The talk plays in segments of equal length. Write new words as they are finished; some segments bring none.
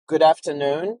Good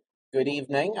afternoon, good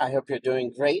evening. I hope you're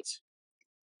doing great.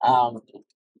 Um,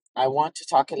 I want to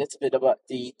talk a little bit about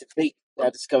the debate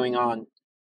that is going on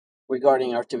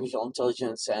regarding artificial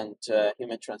intelligence and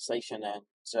human translation and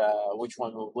which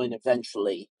one will win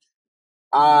eventually.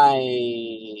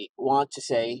 I want to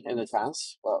say in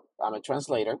advance, well, I'm a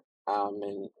translator, I'm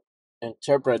an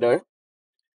interpreter,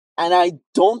 and I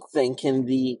don't think in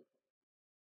the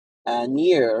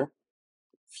near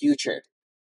future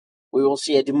we will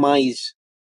see a demise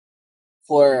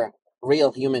for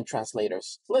real human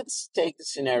translators. Let's take the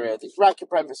scenario. The Iraqi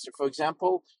prime minister, for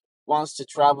example, wants to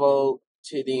travel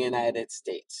to the United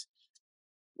States.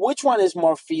 Which one is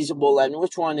more feasible and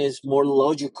which one is more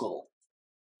logical?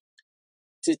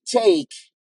 To take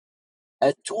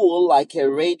a tool like a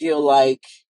radio like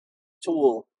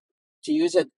tool, to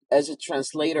use it as a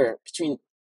translator between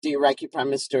the Iraqi prime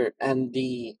minister and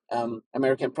the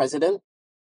American president?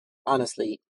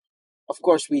 Honestly, of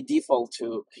course, we default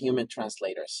to human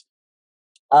translators.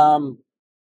 Um,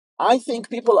 I think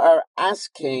people are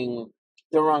asking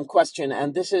the wrong question,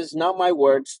 and this is not my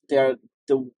words. They're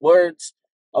the words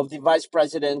of the vice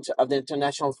president of the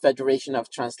International Federation of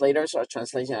Translators or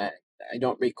Translation. I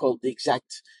don't recall the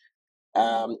exact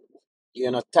um,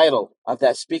 title of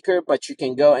that speaker, but you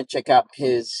can go and check out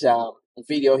his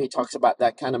video. He talks about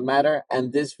that kind of matter,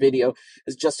 and this video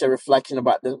is just a reflection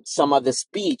about some of the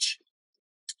speech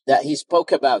that he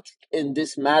spoke about in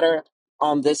this matter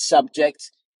on this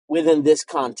subject within this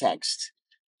context.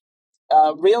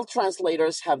 Real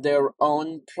translators have their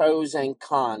own pros and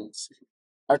cons.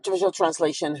 Artificial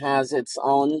translation has its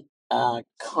own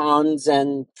cons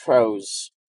and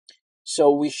pros. So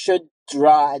we should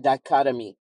draw a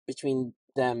dichotomy between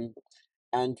them.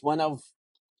 And one of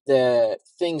the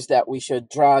things that we should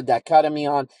draw a dichotomy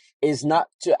on is not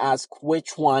to ask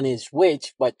which one is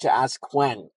which, but to ask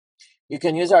when. You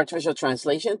can use artificial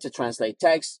translation to translate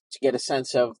text to get a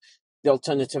sense of the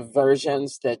alternative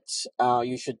versions that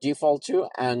you should default to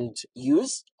and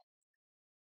use.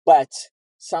 But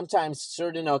sometimes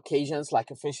certain occasions, like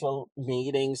official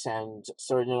meetings and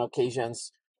certain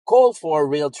occasions, call for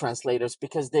real translators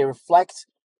because they reflect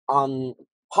on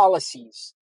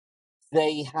policies.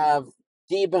 They have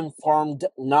deep informed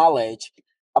knowledge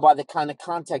about the kind of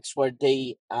context where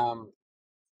they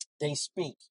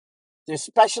speak. They're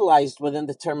specialized within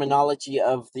the terminology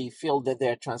of the field that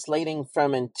they're translating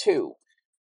from and to.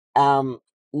 Um,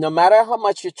 no matter how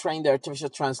much you train the artificial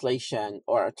translation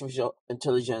or artificial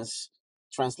intelligence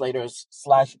translators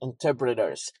slash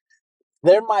interpreters,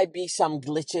 there might be some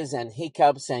glitches and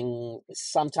hiccups, and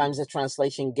sometimes the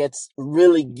translation gets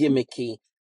really gimmicky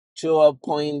to a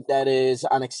point that is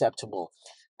unacceptable.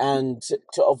 And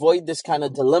to avoid this kind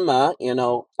of dilemma,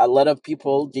 a lot of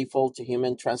people default to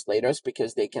human translators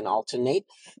because they can alternate,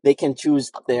 they can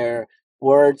choose their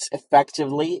words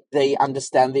effectively, they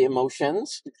understand the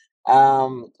emotions.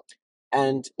 Um,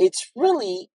 and it's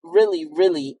really, really,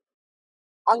 really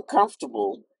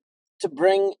uncomfortable to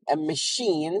bring a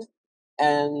machine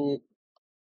and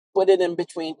put it in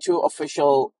between two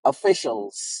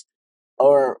officials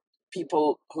or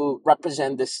people who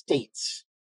represent the states.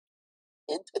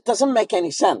 It doesn't make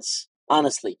any sense,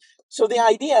 honestly. So the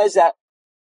idea is that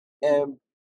um,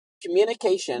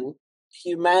 communication,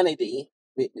 humanity,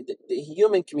 the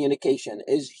human communication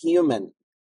is human,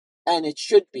 and it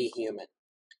should be human.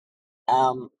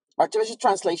 Um, Artificial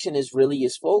translation is really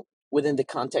useful within the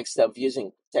context of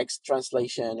using text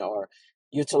translation or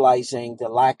utilizing the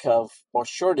lack of or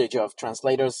shortage of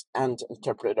translators and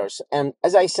interpreters. And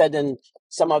as I said in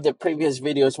some of the previous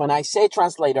videos, when I say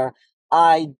translator,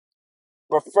 I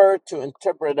refer to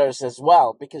interpreters as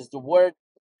well because the word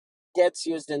gets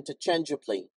used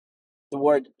interchangeably, the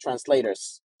word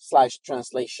translators slash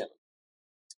translation,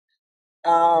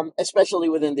 especially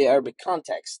within the Arabic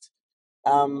context.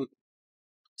 Um,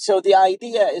 so the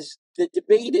idea is the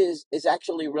debate is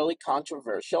actually really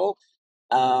controversial.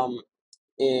 Um,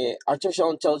 Artificial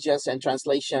intelligence and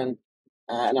translation,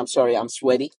 and I'm sorry, I'm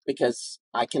sweaty because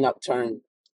I cannot turn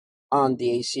on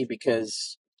the AC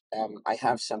because I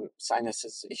have some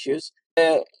sinuses issues.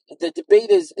 The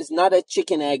debate is not a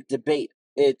chicken egg debate.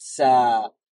 It's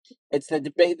the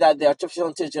debate that the artificial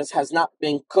intelligence has not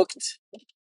been cooked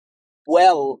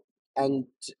well and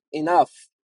enough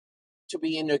to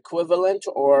be an equivalent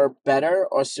or better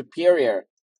or superior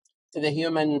to the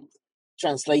human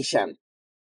translation.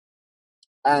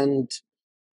 And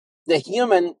the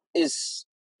human is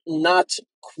not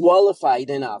qualified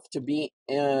enough to be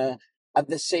at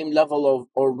the same level of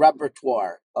or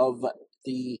repertoire of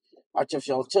the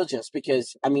artificial intelligence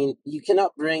because you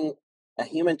cannot bring a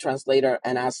human translator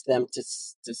and ask them to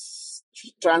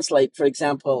translate, for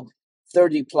example,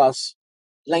 30 plus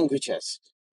languages,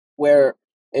 where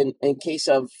in case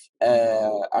of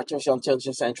artificial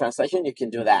intelligence and translation, you can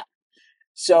do that.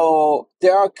 So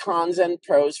there are cons and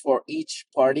pros for each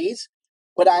parties,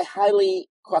 but I highly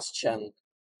question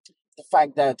the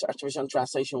fact that artificial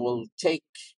translation will take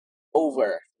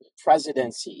over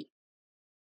presidency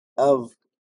of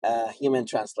human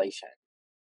translation.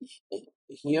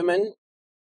 Human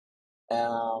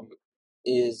um,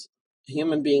 is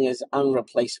human being is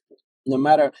unreplaceable. No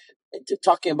matter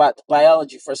talking about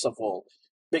biology first of all,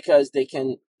 because they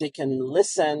can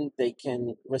listen, they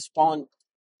can respond,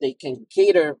 they can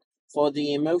cater for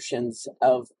the emotions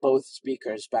of both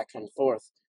speakers back and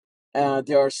forth.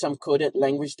 There are some coded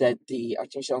language that the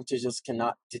artificial intelligence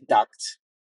cannot deduct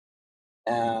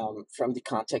from the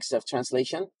context of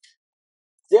translation.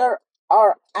 There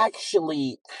are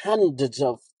actually hundreds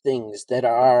of things that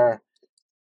are,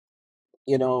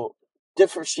 you know,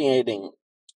 differentiating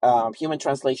human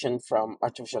translation from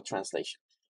artificial translation.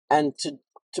 And to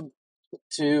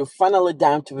to funnel it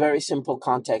down to very simple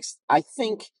context, I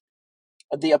think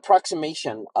the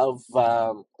approximation of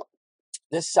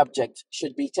this subject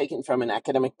should be taken from an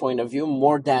academic point of view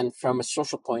more than from a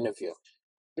social point of view,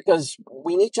 because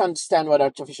we need to understand what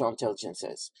artificial intelligence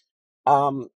is.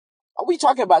 Um, are we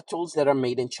talking about tools that are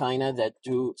made in China that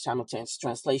do simultaneous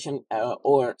translation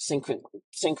or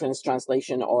synchronous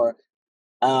translation or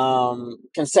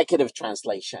consecutive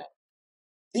translation?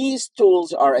 These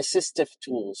tools are assistive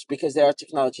tools because they are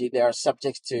technology. They are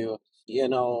subject to,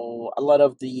 a lot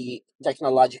of the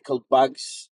technological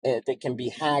bugs. They can be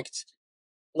hacked.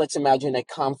 Let's imagine a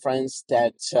conference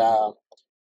that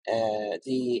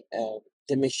the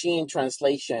machine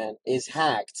translation is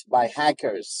hacked by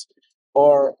hackers,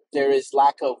 or there is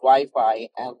lack of Wi-Fi,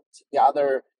 and the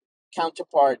other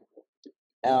counterpart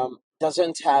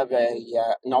doesn't have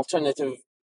an alternative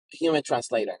human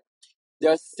translator.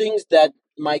 There are things that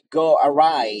might go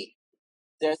awry.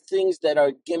 There are things that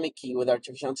are gimmicky with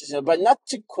artificial intelligence, but not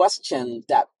to question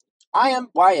that. I am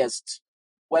biased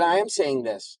when I am saying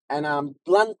this, and I'm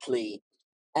bluntly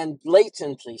and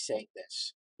blatantly saying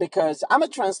this because I'm a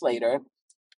translator,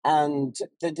 and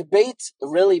the debate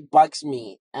really bugs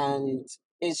me and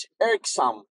is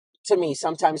irksome to me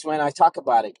sometimes when I talk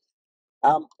about it.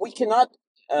 We cannot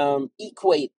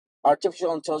equate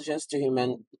artificial intelligence to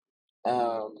human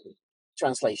um,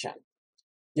 translation.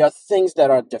 There are things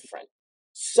that are different,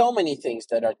 so many things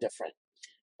that are different.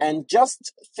 And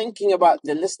just thinking about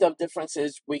the list of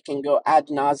differences, we can go ad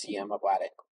nauseum about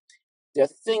it. There are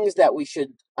things that we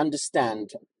should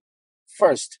understand.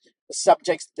 First, the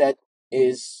subject that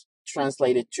is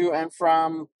translated to and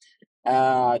from,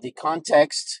 the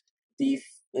context, the,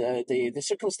 the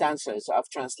circumstances of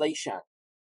translation,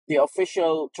 the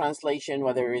official translation,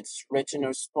 whether it's written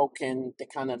or spoken, the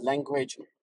kind of language.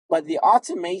 But the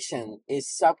automation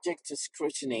is subject to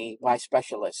scrutiny by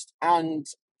specialists. And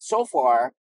so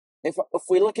far, if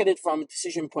we look at it from a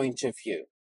decision point of view,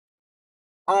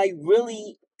 I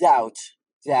really doubt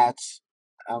that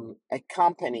a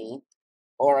company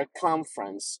or a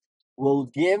conference will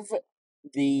give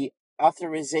the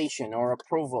authorization or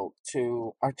approval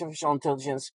to artificial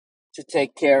intelligence to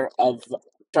take care of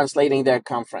translating their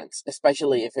conference,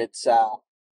 especially if it's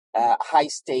high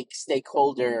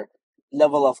stakeholder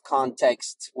level of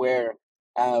context where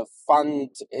fund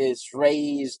is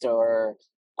raised, or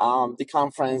the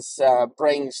conference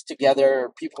brings together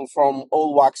people from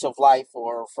all walks of life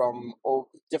or from all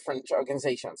different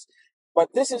organizations.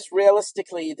 But this is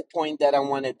realistically the point that I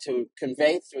wanted to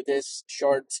convey through this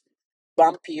short,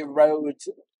 bumpy road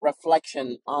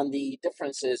reflection on the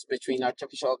differences between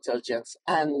artificial intelligence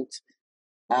and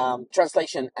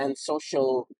translation and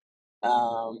social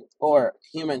or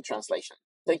human translation.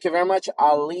 Thank you very much.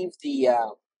 I'll leave the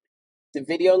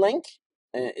video link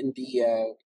in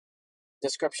the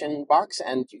description box,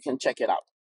 and you can check it out.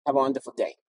 Have a wonderful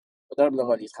day.